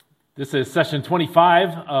This is session 25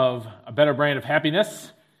 of A Better Brand of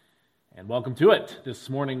Happiness, and welcome to it. This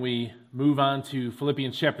morning we move on to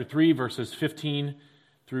Philippians chapter 3, verses 15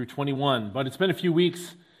 through 21. But it's been a few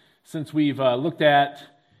weeks since we've looked at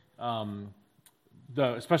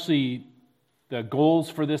especially the goals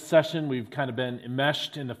for this session. We've kind of been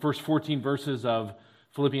enmeshed in the first 14 verses of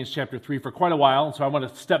Philippians chapter 3 for quite a while, and so I want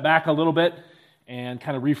to step back a little bit and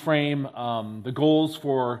kind of reframe the goals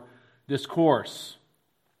for this course.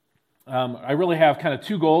 I really have kind of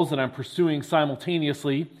two goals that I'm pursuing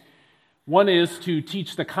simultaneously. One is to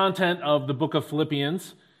teach the content of the book of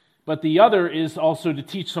Philippians, but the other is also to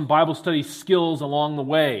teach some Bible study skills along the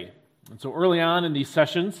way. And so early on in these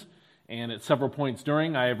sessions, and at several points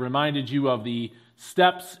during, I have reminded you of the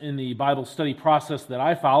steps in the Bible study process that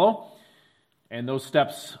I follow. And those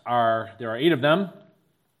steps there are 8 of them.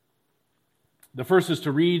 The first is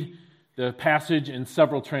to read the passage in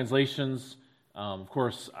several translations. Of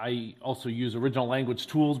course, I also use original language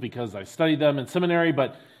tools because I studied them in seminary,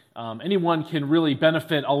 but anyone can really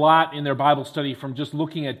benefit a lot in their Bible study from just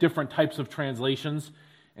looking at different types of translations.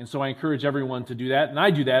 And so I encourage everyone to do that, and I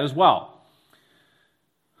do that as well.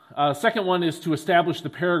 Second one is to establish the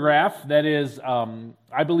paragraph. That is,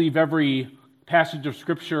 I believe every passage of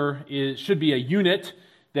Scripture should be a unit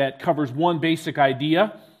that covers one basic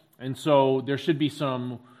idea. And so there should be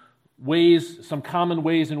some common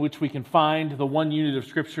ways in which we can find the one unit of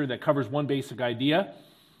Scripture that covers one basic idea.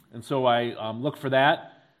 And so I look for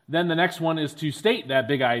that. Then the next one is to state that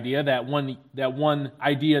big idea, that one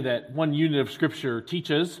idea that one unit of Scripture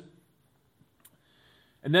teaches.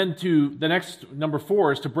 And then the next, number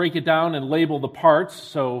 4, is to break it down and label the parts.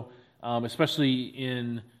 So especially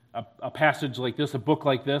in a passage like this, a book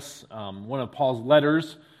like this, one of Paul's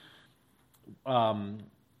letters,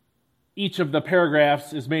 each of the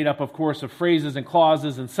paragraphs is made up, of course, of phrases and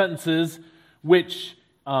clauses and sentences which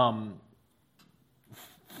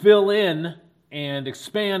fill in and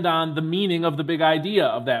expand on the meaning of the big idea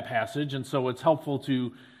of that passage. And so it's helpful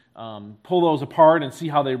to pull those apart and see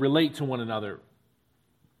how they relate to one another.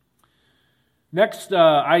 Next,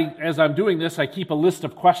 as I'm doing this, I keep a list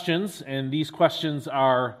of questions, and these questions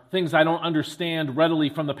are things I don't understand readily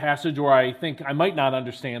from the passage, or I think I might not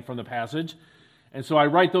understand from the passage. And so I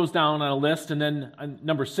write those down on a list, and then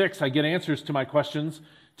number 6, I get answers to my questions,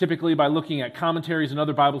 typically by looking at commentaries and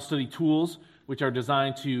other Bible study tools, which are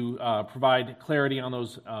designed to provide clarity on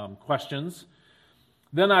those questions.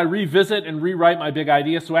 Then I revisit and rewrite my big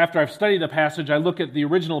idea. So after I've studied the passage, I look at the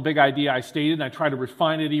original big idea I stated, and I try to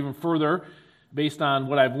refine it even further based on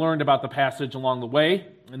what I've learned about the passage along the way.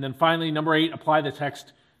 And then finally, number 8, apply the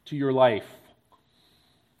text to your life.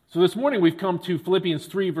 So this morning we've come to Philippians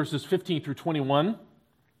 3, verses 15 through 21.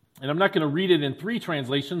 And I'm not going to read it in 3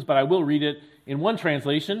 translations, but I will read it in one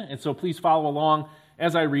translation. And so please follow along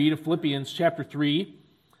as I read Philippians chapter 3,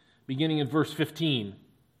 beginning in verse 15,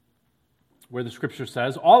 where the Scripture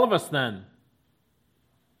says, "All of us then,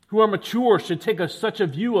 who are mature, should take such a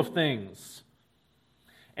view of things.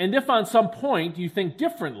 And if on some point you think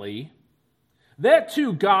differently, that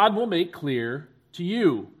too God will make clear to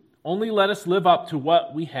you. Only let us live up to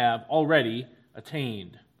what we have already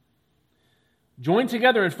attained. Join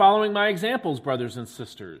together in following my examples, brothers and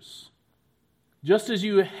sisters. Just as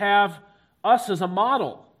you have us as a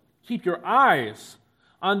model, keep your eyes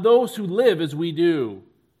on those who live as we do.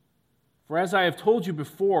 For as I have told you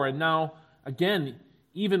before, and now again,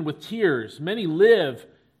 even with tears, many live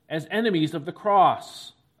as enemies of the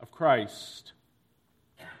cross of Christ.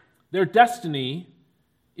 Their destiny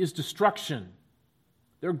is destruction.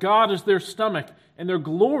 Their God is their stomach, and their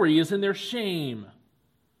glory is in their shame.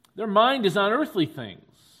 Their mind is on earthly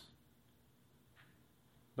things.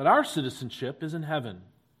 But our citizenship is in heaven.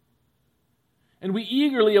 And we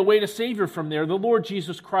eagerly await a Savior from there, the Lord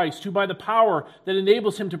Jesus Christ, who by the power that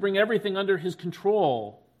enables him to bring everything under his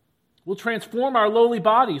control will transform our lowly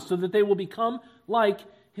bodies so that they will become like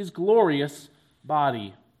his glorious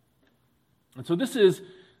body." And so this is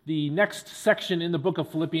the next section in the book of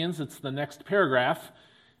Philippians. It's the next paragraph.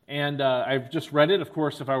 And I've just read it. Of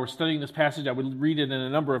course, if I were studying this passage, I would read it in a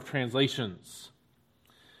number of translations.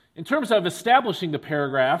 In terms of establishing the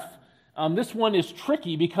paragraph, this one is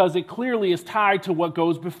tricky because it clearly is tied to what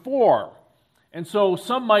goes before. And so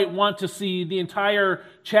some might want to see the entire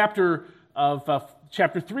chapter of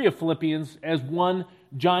chapter 3 of Philippians as one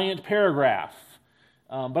giant paragraph.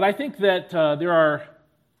 But I think that there are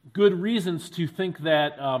good reasons to think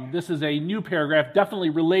that this is a new paragraph, definitely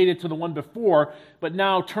related to the one before, but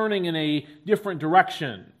now turning in a different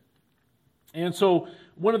direction. And so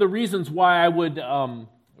one of the reasons why I would,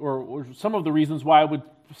 or some of the reasons why I would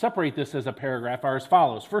separate this as a paragraph are as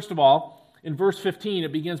follows. First of all, In verse 15,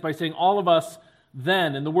 it begins by saying, all of us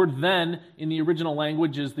then, and the word then in the original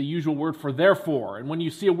language is the usual word for therefore. And when you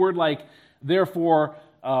see a word like therefore,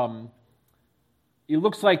 it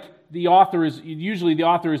looks like the author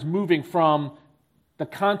is moving from the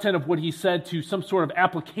content of what he said to some sort of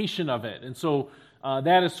application of it. And so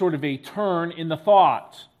that is sort of a turn in the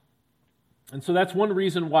thought. And so that's one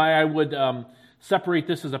reason why I would separate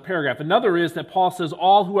this as a paragraph. Another is that Paul says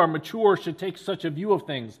all who are mature should take such a view of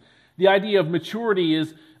things. The idea of maturity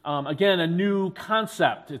is, again, a new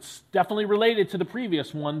concept. It's definitely related to the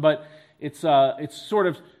previous one, but it's sort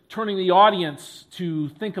of turning the audience to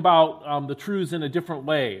think about the truths in a different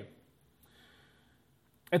way.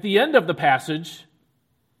 At the end of the passage,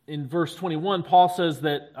 in verse 21, Paul says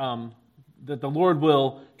that the Lord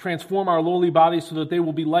will transform our lowly bodies so that they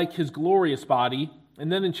will be like His glorious body.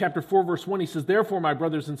 And then in chapter 4, verse 1, he says, therefore, my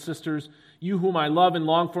brothers and sisters, you whom I love and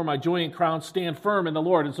long for, my joy and crown, stand firm in the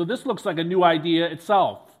Lord. And so this looks like a new idea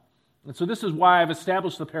itself. And so this is why I've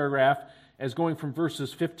established the paragraph as going from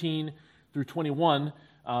verses 15 through 21,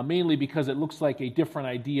 mainly because it looks like a different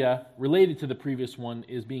idea related to the previous one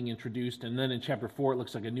is being introduced. And then in chapter 4, it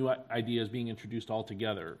looks like a new idea is being introduced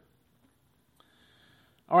altogether.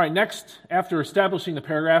 All right, next, after establishing the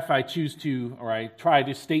paragraph, I try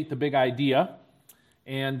to state the big idea.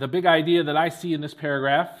 And the big idea that I see in this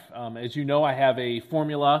paragraph, as you know, I have a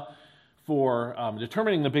formula for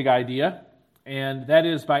determining the big idea, and that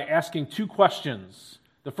is by asking two questions.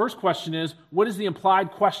 The first question is, what is the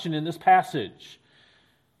implied question in this passage?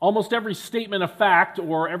 Almost every statement of fact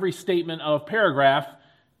or every statement of paragraph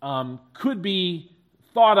could be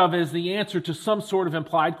thought of as the answer to some sort of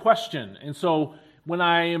implied question. And so when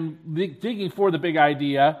I am digging for the big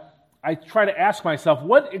idea, I try to ask myself,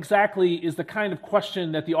 what exactly is the kind of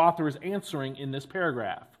question that the author is answering in this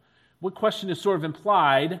paragraph? What question is sort of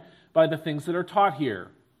implied by the things that are taught here?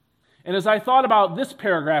 And as I thought about this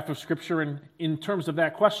paragraph of Scripture in terms of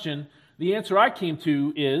that question, the answer I came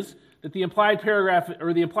to is that the implied paragraph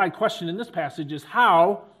or the implied question in this passage is,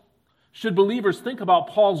 how should believers think about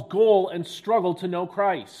Paul's goal and struggle to know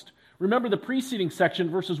Christ? Remember the preceding section,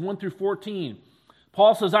 verses 1 through 14.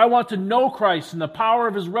 Paul says, I want to know Christ and the power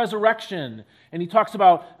of His resurrection. And he talks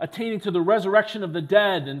about attaining to the resurrection of the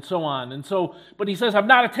dead and so on. But he says, I've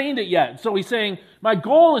not attained it yet. So he's saying, my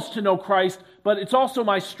goal is to know Christ, but it's also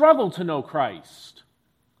my struggle to know Christ.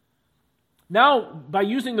 Now, by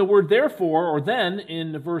using the word therefore, or then,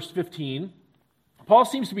 in verse 15, Paul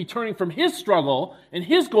seems to be turning from his struggle and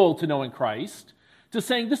his goal to knowing Christ to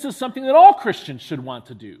saying this is something that all Christians should want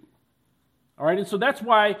to do. All right, and so that's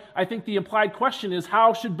why I think the implied question is,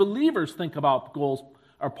 how should believers think about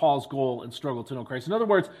Paul's goal and struggle to know Christ? In other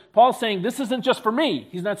words, Paul's saying this isn't just for me.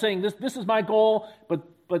 He's not saying this is my goal, but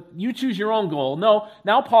you choose your own goal. No,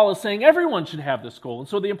 now Paul is saying everyone should have this goal. And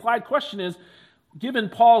so the implied question is, given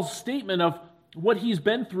Paul's statement of what he's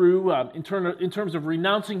been through in terms of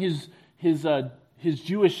renouncing his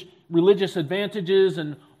Jewish religious advantages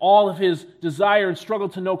and all of his desire and struggle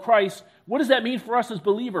to know Christ, what does that mean for us as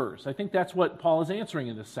believers? I think that's what Paul is answering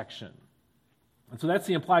in this section. And so that's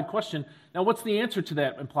the implied question. Now, what's the answer to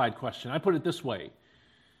that implied question? I put it this way.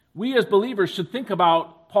 We as believers should think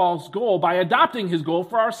about Paul's goal by adopting his goal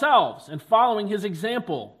for ourselves and following his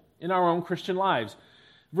example in our own Christian lives.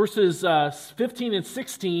 Verses 15 and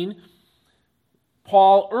 16,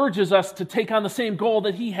 Paul urges us to take on the same goal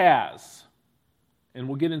that he has. And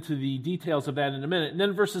we'll get into the details of that in a minute. And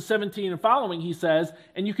then verses 17 and following, he says,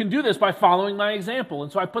 and you can do this by following my example. And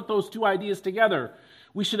so I put those two ideas together.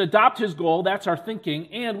 We should adopt his goal, that's our thinking,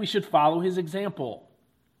 and we should follow his example.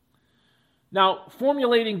 Now,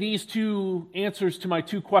 formulating these two answers to my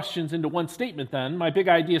two questions into one statement then, my big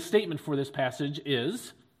idea statement for this passage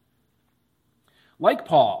is, like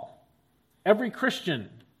Paul, every Christian's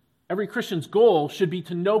goal should be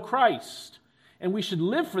to know Christ. And we should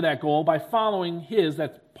live for that goal by following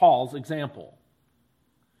that's Paul's example.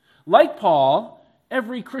 Like Paul,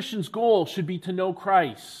 every Christian's goal should be to know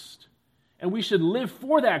Christ. And we should live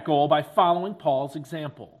for that goal by following Paul's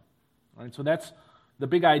example. All right, so that's the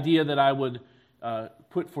big idea that I would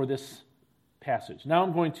put for this passage. Now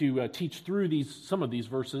I'm going to teach through some of these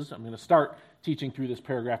verses. I'm going to start teaching through this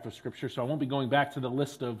paragraph of Scripture, so I won't be going back to the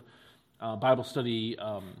list of Bible study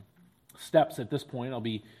steps at this point. I'll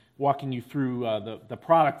be walking you through the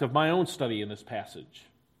product of my own study in this passage.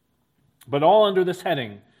 But all under this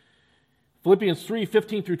heading, Philippians 3,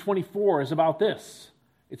 15 through 24 is about this.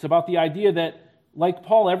 It's about the idea that, like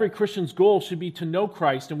Paul, every Christian's goal should be to know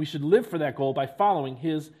Christ, and we should live for that goal by following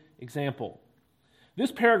his example.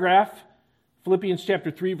 This paragraph, Philippians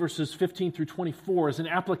chapter 3, verses 15 through 24, is an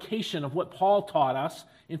application of what Paul taught us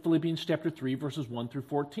in Philippians chapter 3, verses 1 through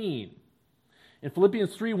 14. In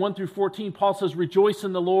Philippians 3, 1 through 14, Paul says, rejoice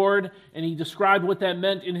in the Lord, and he described what that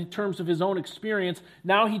meant in terms of his own experience.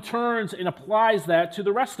 Now he turns and applies that to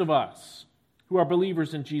the rest of us who are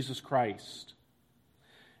believers in Jesus Christ.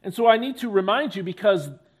 And so I need to remind you, because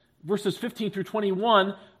verses 15 through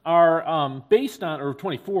 21 are based on, or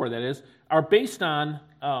 24 that is, are based on,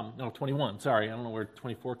 21, sorry, I don't know where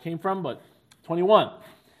 24 came from, but 21.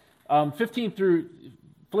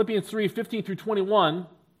 Philippians 3, 15 through 21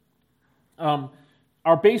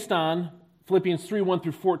 are based on Philippians 3, 1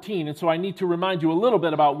 through 14. And so I need to remind you a little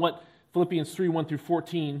bit about what Philippians 3, 1 through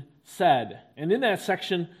 14 said. And in that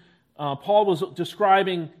section, Paul was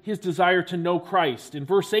describing his desire to know Christ. In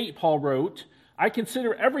verse 8, Paul wrote, I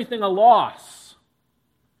consider everything a loss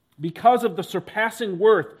because of the surpassing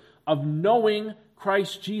worth of knowing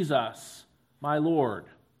Christ Jesus, my Lord.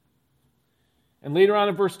 And later on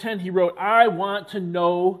in verse 10, he wrote, I want to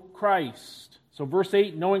know Christ. So verse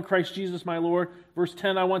 8, knowing Christ Jesus, my Lord. Verse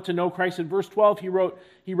 10, I want to know Christ. In verse 12, he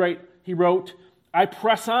wrote, I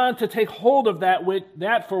press on to take hold of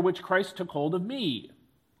that for which Christ took hold of me.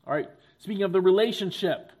 All right, speaking of the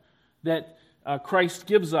relationship that Christ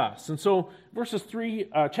gives us. And so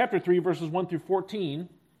chapter 3, verses 1 through 14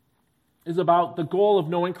 is about the goal of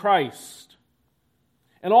knowing Christ.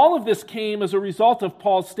 And all of this came as a result of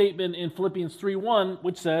Paul's statement in Philippians 3:1,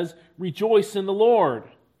 which says, rejoice in the Lord.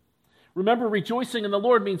 Remember, rejoicing in the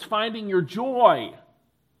Lord means finding your joy,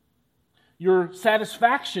 your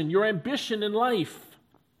satisfaction, your ambition in life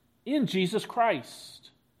in Jesus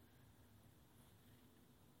Christ.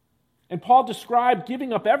 And Paul described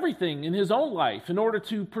giving up everything in his own life in order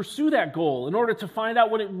to pursue that goal, in order to find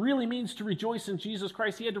out what it really means to rejoice in Jesus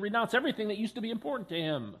Christ. He had to renounce everything that used to be important to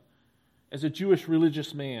him as a Jewish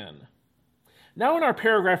religious man. Now in our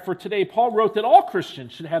paragraph for today, Paul wrote that all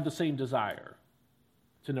Christians should have the same desire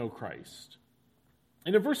to know Christ.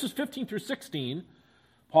 And in verses 15 through 16,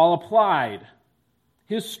 Paul applied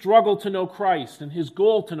his struggle to know Christ and his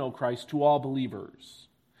goal to know Christ to all believers.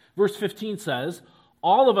 Verse 15 says,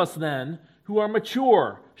 all of us then who are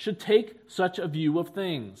mature should take such a view of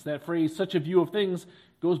things. That phrase, such a view of things,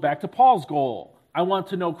 goes back to Paul's goal. I want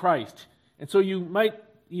to know Christ. And so you might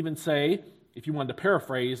even say, if you wanted to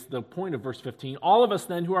paraphrase the point of verse 15, all of us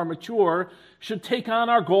then who are mature should take on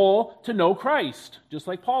our goal to know Christ, just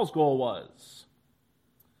like Paul's goal was.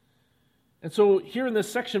 And so here in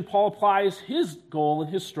this section, Paul applies his goal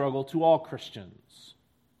and his struggle to all Christians.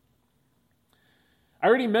 I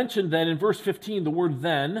already mentioned that in verse 15, the word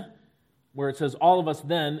then, where it says all of us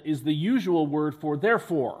then, is the usual word for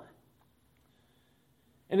therefore.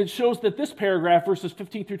 And it shows that this paragraph, verses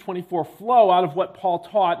 15 through 24, flow out of what Paul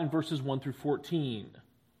taught in verses 1 through 14.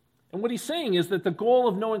 And what he's saying is that the goal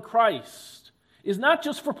of knowing Christ is not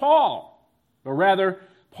just for Paul, but rather,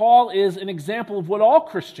 Paul is an example of what all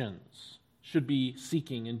Christians should be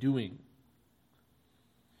seeking and doing.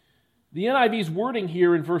 The NIV's wording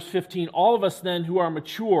here in verse 15, all of us then who are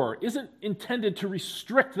mature, isn't intended to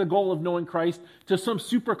restrict the goal of knowing Christ to some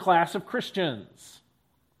superclass of Christians.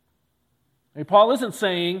 And Paul isn't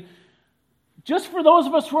saying, just for those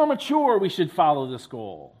of us who are mature, we should follow this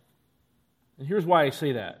goal. And here's why I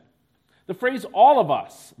say that. The phrase, all of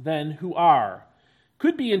us, then, who are,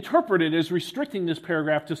 could be interpreted as restricting this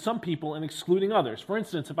paragraph to some people and excluding others. For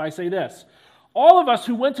instance, if I say this, all of us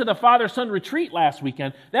who went to the Father-Son retreat last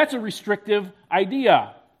weekend, that's a restrictive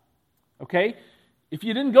idea. Okay? If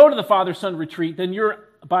you didn't go to the Father-Son retreat, then you're,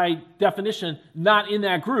 by definition, not in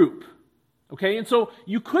that group. Okay, and so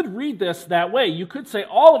you could read this that way. You could say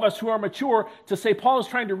all of us who are mature to say Paul is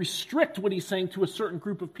trying to restrict what he's saying to a certain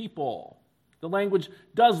group of people. The language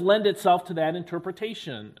does lend itself to that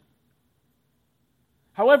interpretation.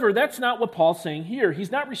 However, that's not what Paul's saying here.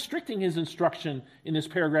 He's not restricting his instruction in this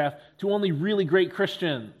paragraph to only really great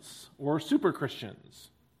Christians or super Christians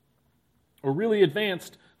or really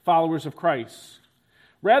advanced followers of Christ.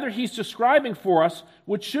 Rather, he's describing for us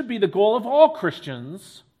what should be the goal of all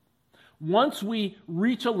Christians once we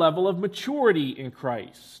reach a level of maturity in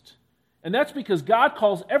Christ. And that's because God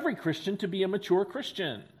calls every Christian to be a mature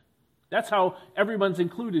Christian. That's how everyone's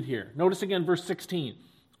included here. Notice again verse 16.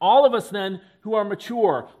 All of us then who are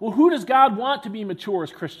mature. Well, who does God want to be mature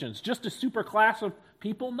as Christians? Just a super class of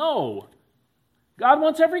people? No. God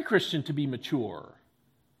wants every Christian to be mature.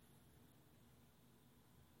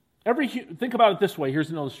 Think about it this way.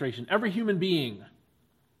 Here's an illustration. Every human being,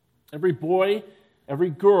 every boy,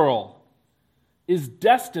 every girl is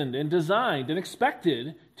destined and designed and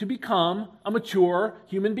expected to become a mature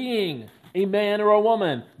human being, a man or a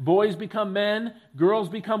woman. Boys become men, girls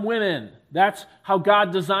become women. That's how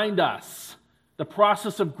God designed us. The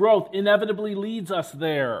process of growth inevitably leads us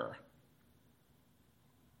there.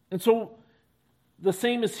 And so the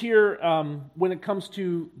same is here when it comes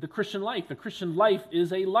to the Christian life. The Christian life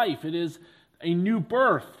is a life. It is a new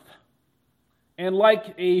birth. And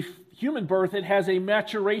like a human birth, it has a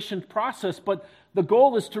maturation process, but the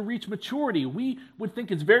goal is to reach maturity. We would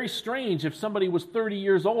think it's very strange if somebody was 30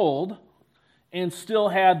 years old and still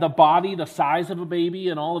had the body, the size of a baby,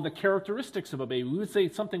 and all of the characteristics of a baby. We would say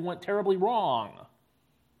something went terribly wrong.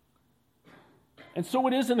 And so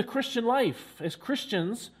it is in the Christian life. As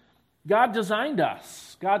Christians, God designed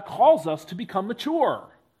us. God calls us to become mature,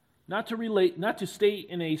 not to stay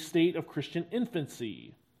in a state of Christian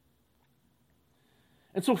infancy.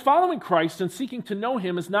 And so following Christ and seeking to know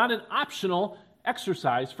Him is not an optional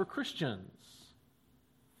exercise for Christians.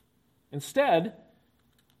 Instead,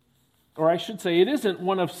 or I should say, it isn't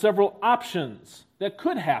one of several options that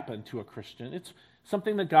could happen to a Christian. It's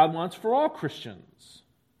something that God wants for all Christians.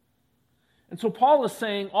 And so Paul is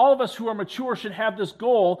saying all of us who are mature should have this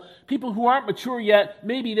goal. People who aren't mature yet,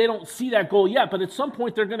 maybe they don't see that goal yet, but at some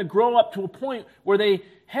point they're going to grow up to a point where they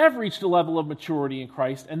have reached a level of maturity in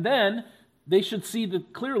Christ, and then they should see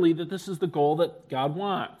clearly that this is the goal that God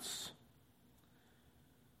wants.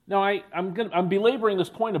 Now, I'm belaboring this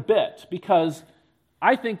point a bit because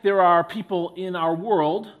I think there are people in our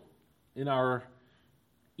world, in our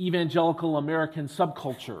evangelical American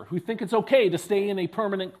subculture, who think it's okay to stay in a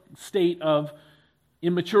permanent state of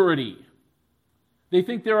immaturity. They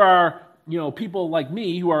think there are, people like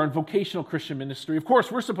me who are in vocational Christian ministry. Of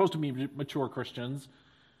course, we're supposed to be mature Christians,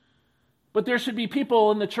 but there should be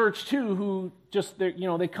people in the church too who just,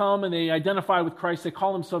 they come and they identify with Christ, they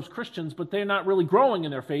call themselves Christians, but they're not really growing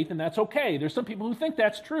in their faith, and that's okay. There's some people who think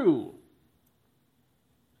that's true.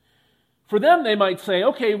 For them, they might say,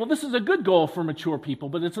 okay, well, this is a good goal for mature people,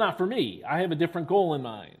 but it's not for me. I have a different goal in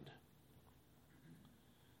mind.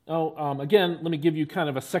 Now, again, let me give you kind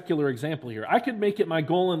of a secular example here. I could make it my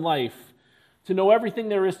goal in life to know everything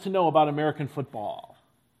there is to know about American football.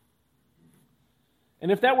 And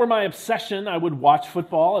if that were my obsession, I would watch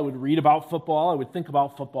football, I would read about football, I would think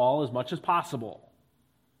about football as much as possible.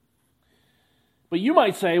 But you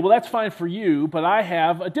might say, well, that's fine for you, but I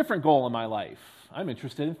have a different goal in my life. I'm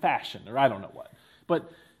interested in fashion, or I don't know what.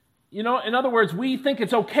 But, in other words, we think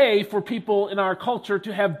it's okay for people in our culture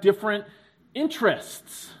to have different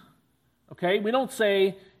interests. Okay? We don't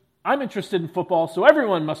say, I'm interested in football, so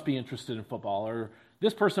everyone must be interested in football. Or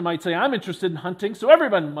this person might say, I'm interested in hunting, so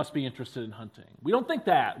everyone must be interested in hunting. We don't think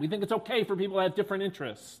that. We think it's okay for people to have different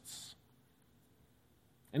interests.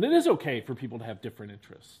 And it is okay for people to have different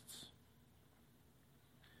interests.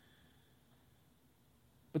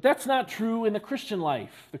 But that's not true in the Christian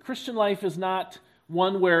life. The Christian life is not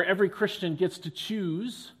one where every Christian gets to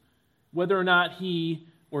choose whether or not he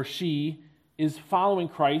or she is following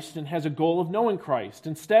Christ and has a goal of knowing Christ.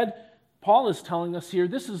 Instead, Paul is telling us here,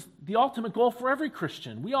 this is the ultimate goal for every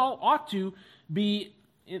Christian. We all ought to be,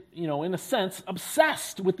 in a sense,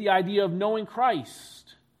 obsessed with the idea of knowing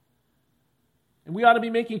Christ. And we ought to be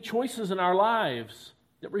making choices in our lives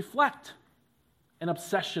that reflect an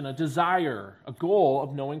obsession, a desire, a goal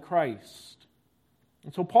of knowing Christ.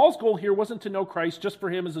 And so Paul's goal here wasn't to know Christ just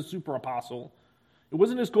for him as a super apostle. It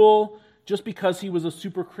wasn't his goal just because he was a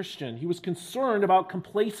super Christian. He was concerned about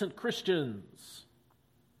complacent Christians.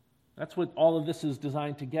 That's what all of this is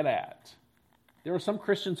designed to get at. There are some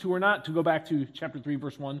Christians who are not, to go back to chapter 3,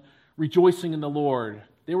 verse 1, rejoicing in the Lord.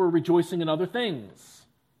 They were rejoicing in other things.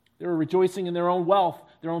 They were rejoicing in their own wealth,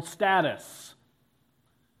 their own status,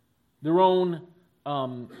 their own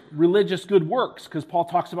religious good works, because Paul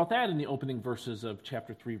talks about that in the opening verses of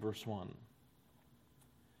chapter 3, verse 1.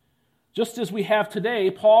 Just as we have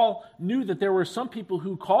today, Paul knew that there were some people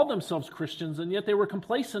who called themselves Christians, and yet they were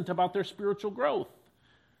complacent about their spiritual growth.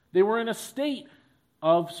 They were in a state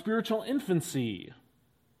of spiritual infancy.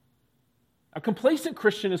 A complacent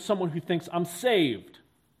Christian is someone who thinks, I'm saved,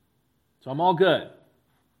 so I'm all good.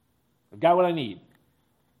 I've got what I need.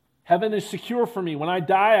 Heaven is secure for me. When I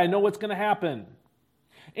die, I know what's going to happen.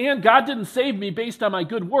 And God didn't save me based on my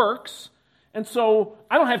good works, and so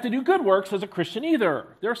I don't have to do good works as a Christian either.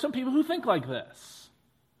 There are some people who think like this.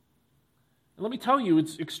 And let me tell you,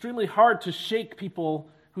 it's extremely hard to shake people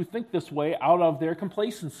who think this way out of their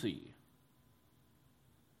complacency.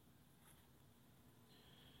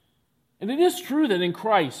 And it is true that in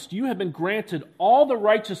Christ, you have been granted all the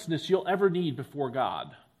righteousness you'll ever need before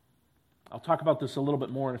God. I'll talk about this a little bit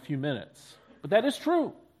more in a few minutes. But that is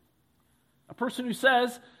true. A person who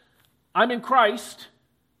says, I'm in Christ,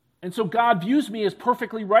 and so God views me as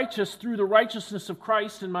perfectly righteous through the righteousness of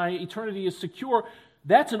Christ, and my eternity is secure,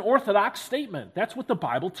 that's an orthodox statement. That's what the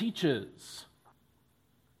Bible teaches.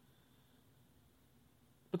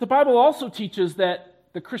 But the Bible also teaches that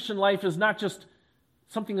the Christian life is not just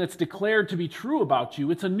something that's declared to be true about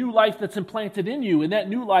you. It's a new life that's implanted in you, and that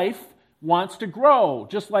new life wants to grow.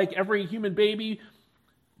 Just like every human baby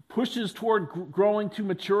pushes toward growing to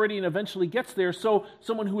maturity and eventually gets there, so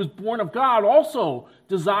someone who is born of God also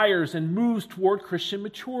desires and moves toward Christian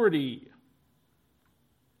maturity.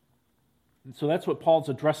 And so that's what Paul's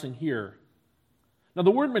addressing here. Now,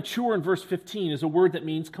 the word mature in verse 15 is a word that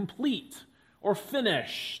means complete or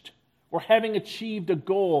finished or having achieved a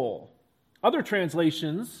goal. Other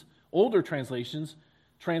translations, older translations,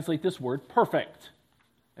 translate this word perfect.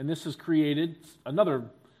 And this has created another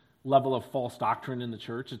level of false doctrine in the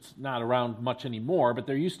church. It's not around much anymore, but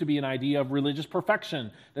there used to be an idea of religious perfection,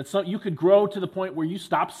 that you could grow to the point where you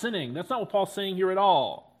stop sinning. That's not what Paul's saying here at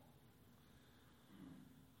all.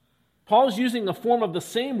 Paul is using the form of the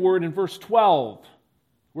same word in verse 12,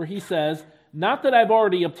 where he says, not that I've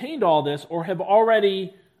already obtained all this or have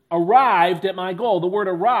already arrived at my goal. The word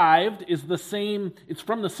arrived is the same, it's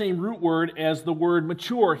from the same root word as the word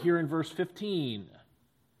mature here in verse 15.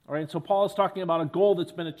 All right, so Paul is talking about a goal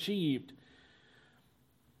that's been achieved.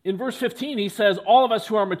 In verse 15, he says, all of us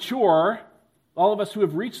who are mature, all of us who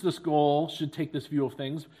have reached this goal should take this view of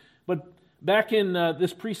things. But back in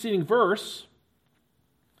this preceding verse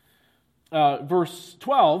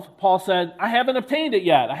 12, Paul said, I haven't obtained it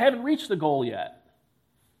yet. I haven't reached the goal yet.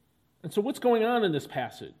 And so what's going on in this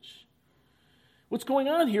passage? What's going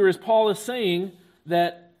on here is Paul is saying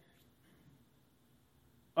that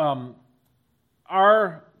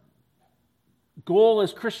our goal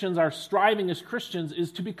as Christians, our striving as Christians,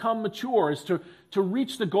 is to become mature, is to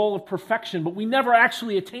reach the goal of perfection, but we never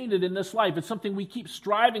actually attained it in this life. It's something we keep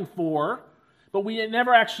striving for, but we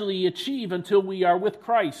never actually achieve until we are with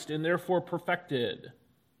Christ and therefore perfected.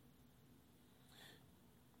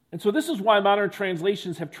 And so this is why modern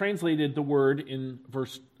translations have translated the word in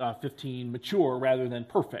verse 15, mature, rather than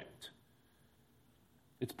perfect.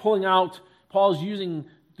 It's pulling out, Paul's using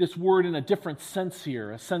this word in a different sense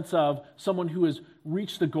here, a sense of someone who has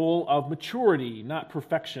reached the goal of maturity, not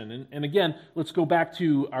perfection. And again, let's go back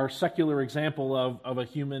to our secular example of a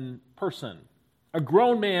human person. A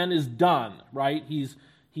grown man is done, right? He's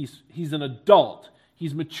an adult.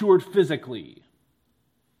 He's matured physically.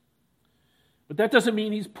 But that doesn't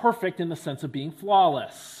mean he's perfect in the sense of being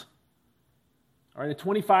flawless. All right, a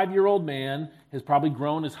 25-year-old man has probably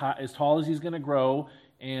grown as tall as he's going to grow,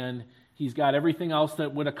 and he's got everything else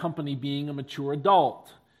that would accompany being a mature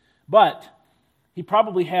adult. But he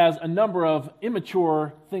probably has a number of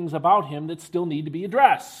immature things about him that still need to be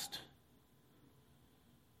addressed.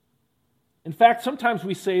 In fact, sometimes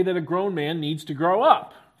we say that a grown man needs to grow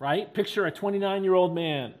up, right? Picture a 29-year-old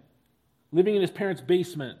man living in his parents'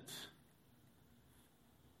 basement.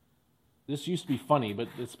 This used to be funny, but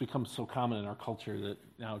it's become so common in our culture that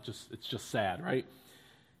now it's just sad, right?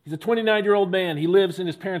 He's a 29-year-old man. He lives in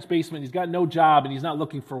his parents' basement. He's got no job, and he's not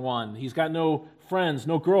looking for one. He's got no friends,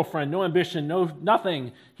 no girlfriend, no ambition,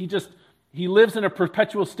 nothing. He lives in a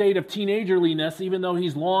perpetual state of teenagerliness, even though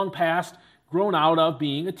he's long past grown out of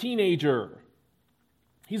being a teenager.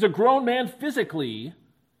 He's a grown man physically.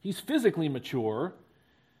 He's physically mature,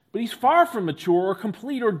 but he's far from mature or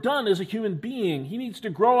complete or done as a human being. He needs to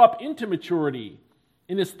grow up into maturity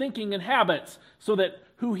in his thinking and habits so that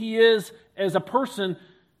who he is as a person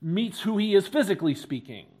meets who he is physically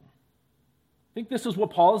speaking. I think this is what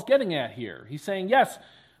Paul is getting at here. He's saying, yes,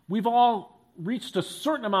 we've all reached a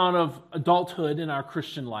certain amount of adulthood in our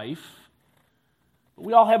Christian life, but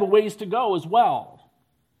we all have a ways to go as well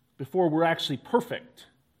before we're actually perfect.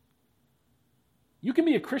 You can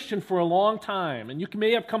be a Christian for a long time, and you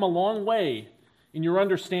may have come a long way in your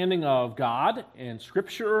understanding of God and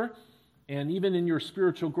Scripture and even in your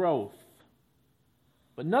spiritual growth.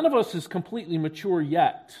 But none of us is completely mature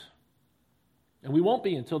yet, and we won't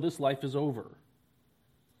be until this life is over.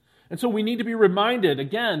 And so we need to be reminded,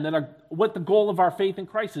 again, that what the goal of our faith in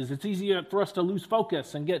Christ is. It's easy for us to lose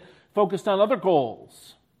focus and get focused on other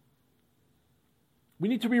goals. We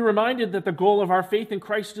need to be reminded that the goal of our faith in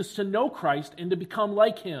Christ is to know Christ and to become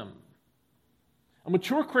like Him. A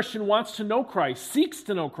mature Christian wants to know Christ, seeks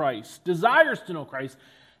to know Christ, desires to know Christ,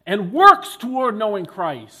 and works toward knowing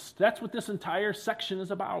Christ. That's what this entire section is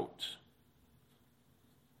about.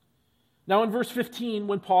 Now in verse 15,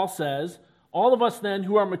 when Paul says, all of us then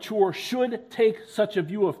who are mature should take such a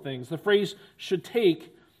view of things. The phrase should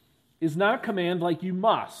take is not a command like you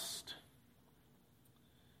must.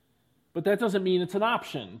 But that doesn't mean it's an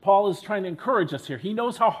option. Paul is trying to encourage us here. He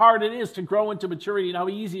knows how hard it is to grow into maturity and how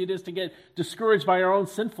easy it is to get discouraged by our own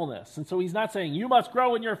sinfulness. And so he's not saying, you must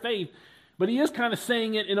grow in your faith. But he is kind of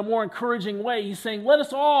saying it in a more encouraging way. He's saying, let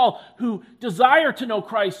us all who desire to know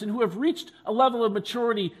Christ and who have reached a level of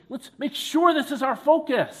maturity, let's make sure this is our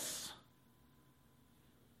focus.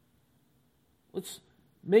 Let's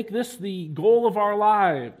make this the goal of our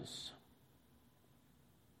lives.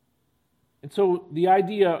 And so the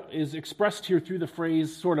idea is expressed here through the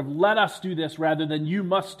phrase sort of, let us do this rather than you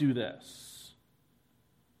must do this.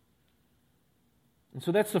 And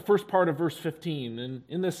so that's the first part of verse 15. And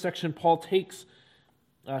in this section, Paul takes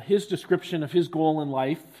his description of his goal in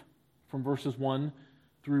life from verses 1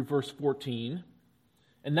 through verse 14,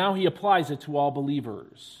 and now he applies it to all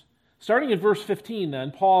believers. Starting at verse 15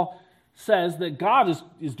 then, Paul says that God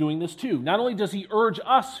is doing this too. Not only does he urge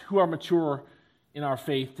us who are mature in our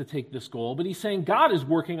faith to take this goal, but he's saying God is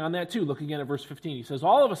working on that too. Look again at verse 15. He says,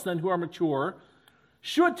 all of us then who are mature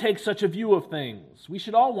should take such a view of things. We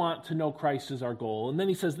should all want to know Christ as our goal. And then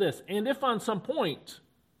he says this, and if on some point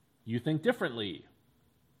you think differently,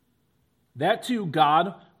 that too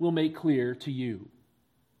God will make clear to you.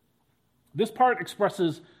 This part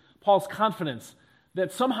expresses Paul's confidence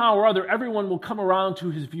that somehow or other everyone will come around to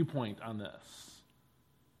his viewpoint on this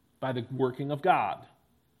by the working of God.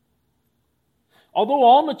 Although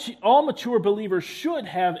all mature believers should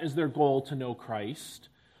have as their goal to know Christ,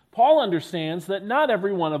 Paul understands that not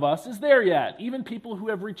every one of us is there yet, even people who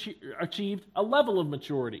have achieved a level of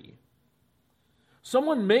maturity.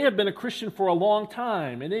 Someone may have been a Christian for a long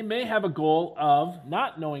time, and they may have a goal of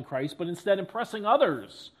not knowing Christ, but instead impressing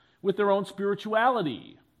others with their own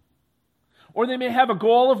spirituality. Or they may have a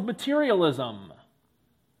goal of materialism,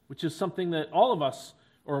 which is something that all of us,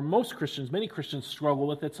 or most Christians, many Christians struggle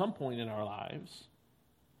with at some point in our lives.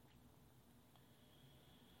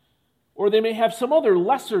 Or they may have some other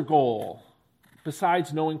lesser goal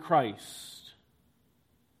besides knowing Christ.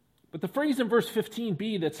 But the phrase in verse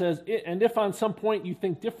 15b that says, and if on some point you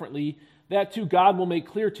think differently, that too God will make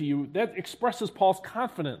clear to you, that expresses Paul's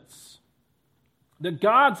confidence that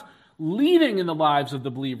God's leading in the lives of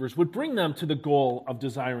the believers would bring them to the goal of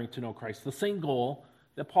desiring to know Christ, the same goal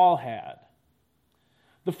that Paul had.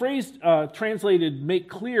 The phrase translated make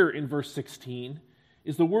clear in verse 16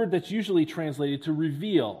 is the word that's usually translated to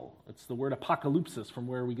reveal. It's the word apocalypsis, from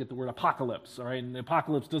where we get the word apocalypse. All right, and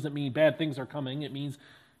apocalypse doesn't mean bad things are coming. It means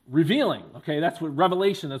revealing. Okay, that's what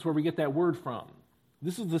revelation, that's where we get that word from.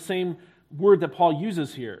 This is the same word that Paul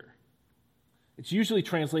uses here. It's usually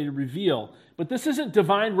translated reveal. But this isn't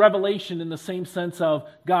divine revelation in the same sense of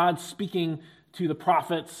God speaking to the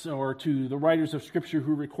prophets or to the writers of Scripture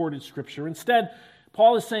who recorded Scripture. Instead,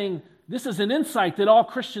 Paul is saying this is an insight that all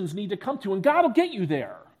Christians need to come to, and God will get you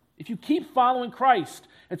there. If you keep following Christ,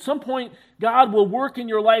 at some point, God will work in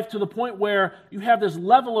your life to the point where you have this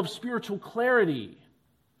level of spiritual clarity,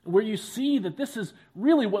 where you see that this is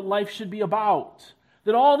really what life should be about.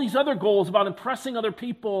 That all these other goals about impressing other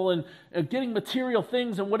people and getting material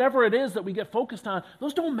things and whatever it is that we get focused on,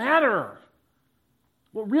 those don't matter.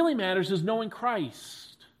 What really matters is knowing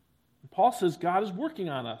Christ. And Paul says God is working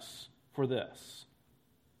on us for this.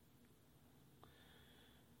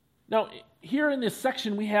 Now, here in this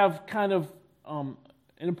section, we have kind of an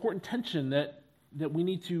important tension that we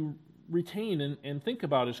need to retain and think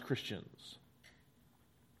about as Christians.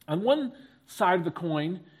 On one side of the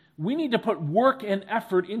coin, we need to put work and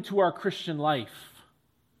effort into our Christian life.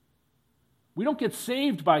 We don't get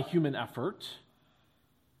saved by human effort,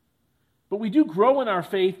 but we do grow in our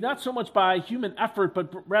faith, not so much by human effort,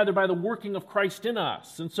 but rather by the working of Christ in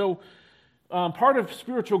us. And so part of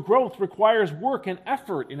spiritual growth requires work and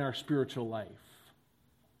effort in our spiritual life.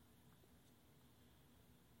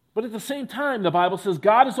 But at the same time, the Bible says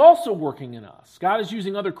God is also working in us. God is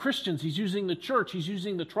using other Christians. He's using the church. He's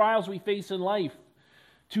using the trials we face in life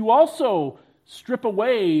to also strip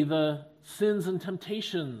away the sins and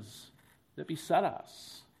temptations that beset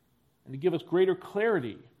us and to give us greater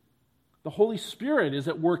clarity. The Holy Spirit is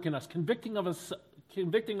at work in us, convicting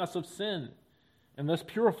us of sin and thus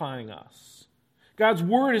purifying us. God's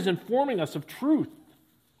Word is informing us of truth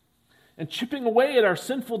and chipping away at our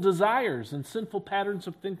sinful desires and sinful patterns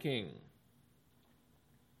of thinking.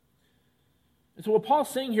 And so what Paul's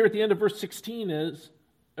saying here at the end of verse 15 is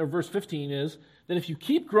that if you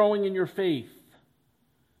keep growing in your faith,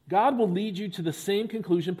 God will lead you to the same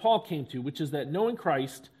conclusion Paul came to, which is that knowing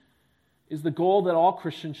Christ is the goal that all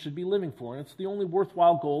Christians should be living for, and it's the only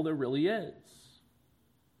worthwhile goal there really is.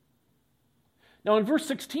 Now in verse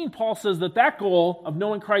 16, Paul says that goal of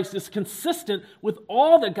knowing Christ is consistent with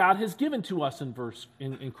all that God has given to us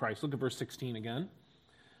in Christ. Look at verse 16 again.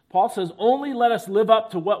 Paul says, only let us live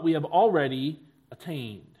up to what we have already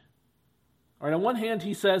attained. All right, on one hand,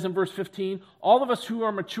 he says in verse 15, all of us who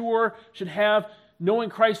are mature should have knowing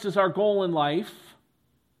Christ is our goal in life.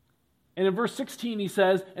 And in verse 16 he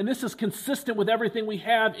says, and this is consistent with everything we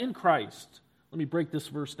have in Christ. Let me break this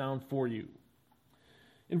verse down for you.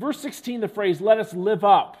 In verse 16, the phrase, let us live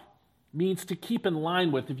up, means to keep in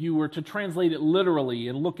line with, if you were to translate it literally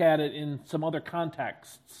and look at it in some other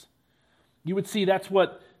contexts. You would see that's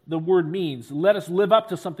what the word means. Let us live up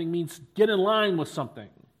to something means get in line with something.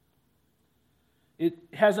 It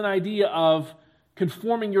has an idea of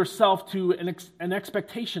conforming yourself to an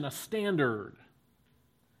expectation, a standard.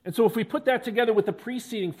 And so if we put that together with the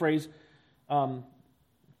preceding phrase in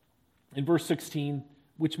verse 16,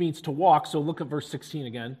 which means to walk, so look at verse 16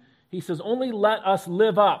 again. He says, only let us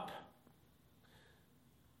live up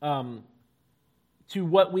to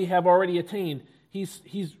what we have already attained. He's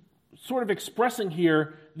sort of expressing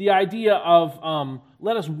here the idea of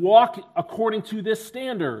let us walk according to this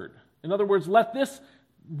standard. In other words, let this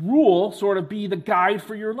rule sort of be the guide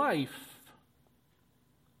for your life.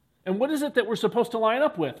 And what is it that we're supposed to line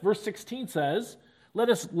up with? Verse 16 says, let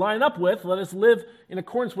us line up with, let us live in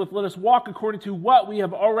accordance with, let us walk according to what we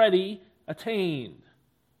have already attained.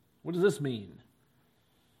 What does this mean?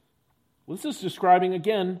 Well, this is describing,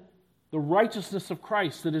 again, the righteousness of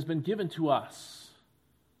Christ that has been given to us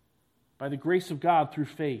by the grace of God through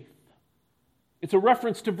faith. It's a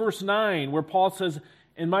reference to verse 9 where Paul says,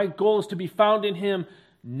 and my goal is to be found in him,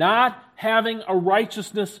 not having a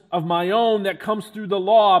righteousness of my own that comes through the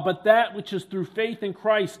law, but that which is through faith in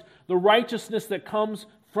Christ, the righteousness that comes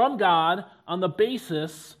from God on the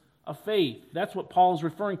basis of faith. That's what Paul is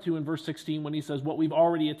referring to in verse 16 when he says what we've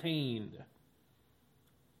already attained.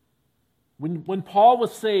 When Paul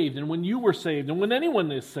was saved, and when you were saved, and when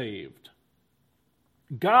anyone is saved,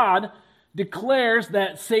 God declares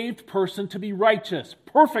that saved person to be righteous,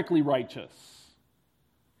 perfectly righteous.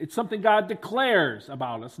 It's something God declares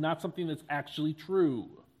about us, not something that's actually true.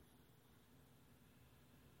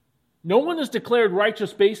 No one is declared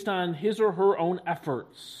righteous based on his or her own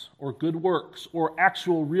efforts or good works or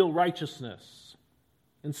actual real righteousness.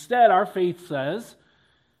 Instead, our faith says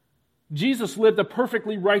Jesus lived a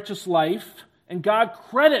perfectly righteous life, and God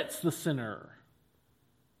credits the sinner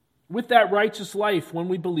with that righteous life when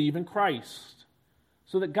we believe in Christ.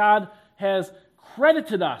 So that God has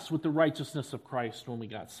credited us with the righteousness of Christ when we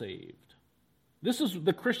got saved. This is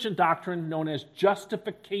the Christian doctrine known as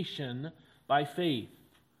justification by faith.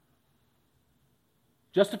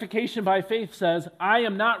 Justification by faith says, I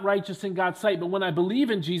am not righteous in God's sight, but when I believe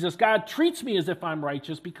in Jesus, God treats me as if I'm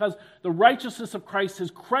righteous because the righteousness of Christ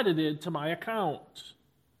is credited to my account.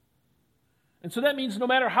 And so that means no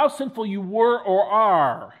matter how sinful you were or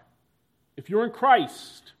are, if you're in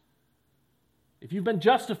Christ, if you've been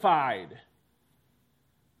justified,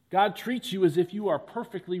 God treats you as if you are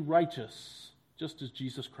perfectly righteous, just as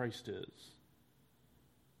Jesus Christ is.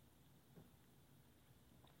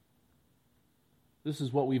 This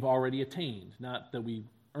is what we've already attained. Not that we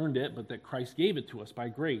earned it, but that Christ gave it to us by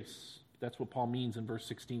grace. That's what Paul means in verse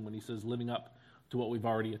 16 when he says living up to what we've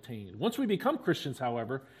already attained. Once we become Christians,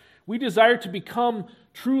 however, we desire to become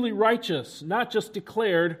truly righteous, not just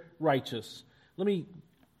declared righteous. Let me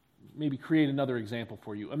maybe create another example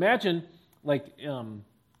for you. Imagine, like in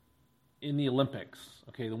the Olympics,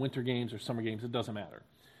 okay, the Winter Games or Summer Games, it doesn't matter.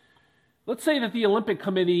 Let's say that the Olympic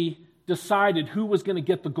Committee decided who was going to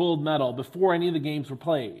get the gold medal before any of the games were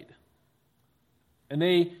played. And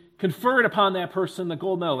they conferred upon that person the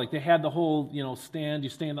gold medal. Like they had the whole, stand. You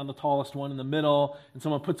stand on the tallest one in the middle, and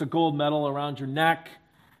someone puts a gold medal around your neck.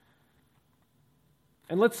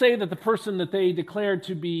 And let's say that the person that they declared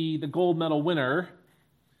to be the gold medal winner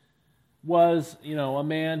was, a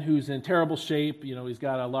man who's in terrible shape. He's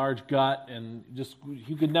got a large gut, and just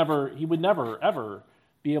he would never ever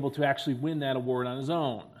be able to actually win that award on his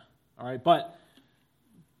own. All right, but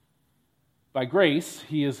by grace,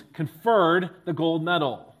 he is conferred the gold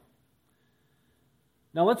medal.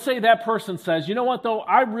 Now, let's say that person says, you know what, though,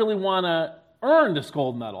 I really want to earn this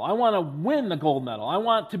gold medal. I want to win the gold medal. I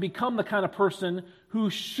want to become the kind of person who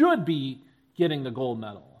should be getting the gold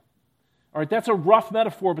medal. All right, that's a rough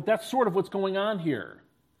metaphor, but that's sort of what's going on here.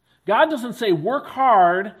 God doesn't say work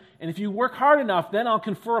hard, and if you work hard enough, then I'll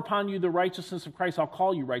confer upon you the righteousness of Christ. I'll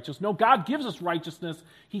call you righteous. No, God gives us righteousness.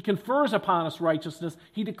 He confers upon us righteousness.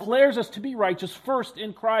 He declares us to be righteous first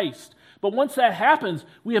in Christ. But once that happens,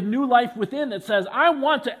 we have new life within that says, I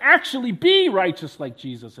want to actually be righteous like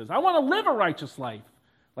Jesus is. I want to live a righteous life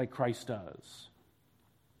like Christ does.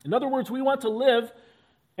 In other words, we want to live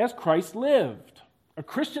as Christ lived. A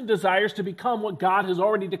Christian desires to become what God has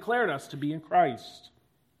already declared us to be in Christ.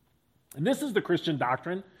 And this is the Christian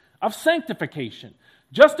doctrine of sanctification.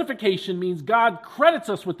 Justification means God credits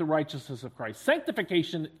us with the righteousness of Christ.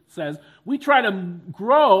 Sanctification says we try to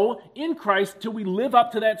grow in Christ till we live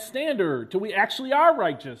up to that standard, till we actually are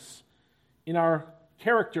righteous in our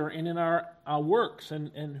character and in our works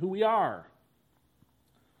and who we are.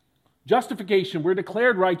 Justification, we're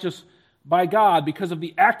declared righteous by God because of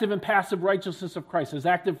the active and passive righteousness of Christ. His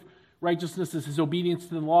active righteousness is his obedience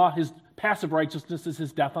to the law. His passive righteousness is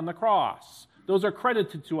his death on the cross. Those are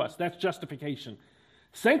credited to us. That's justification.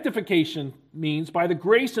 Sanctification means by the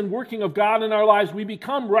grace and working of God in our lives, we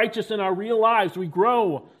become righteous in our real lives. We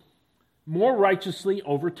grow more righteously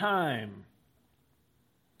over time.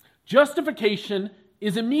 Justification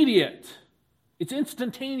is immediate. It's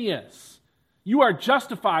instantaneous. You are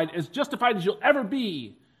justified as you'll ever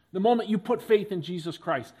be the moment you put faith in Jesus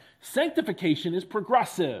Christ. Sanctification is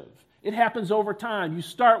progressive. It happens over time. You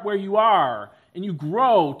start where you are, and you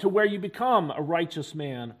grow to where you become a righteous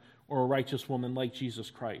man or a righteous woman like Jesus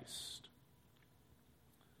Christ.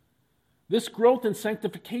 This growth in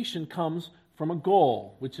sanctification comes from a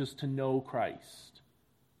goal, which is to know Christ.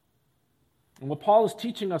 And what Paul is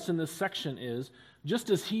teaching us in this section is, just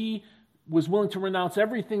as he was willing to renounce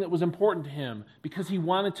everything that was important to him because he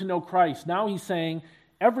wanted to know Christ, now he's saying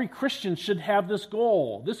every Christian should have this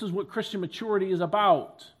goal. This is what Christian maturity is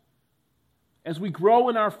about. As we grow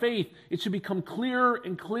in our faith, it should become clearer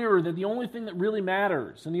and clearer that the only thing that really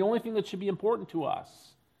matters and the only thing that should be important to us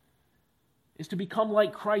is to become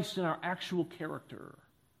like Christ in our actual character.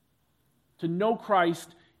 To know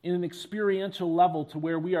Christ in an experiential level to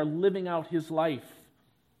where we are living out his life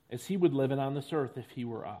as he would live it on this earth if he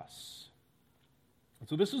were us. And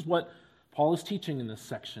so this is what Paul is teaching in this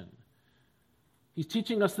section. He's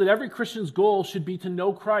teaching us that every Christian's goal should be to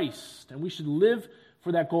know Christ, and we should live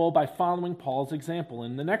for that goal by following Paul's example.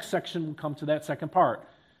 And the next section will come to that second part,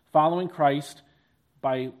 following Christ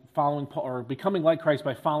by following Paul, or becoming like Christ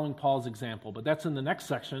by following Paul's example. But that's in the next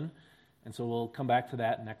section, and so we'll come back to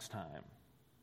that next time.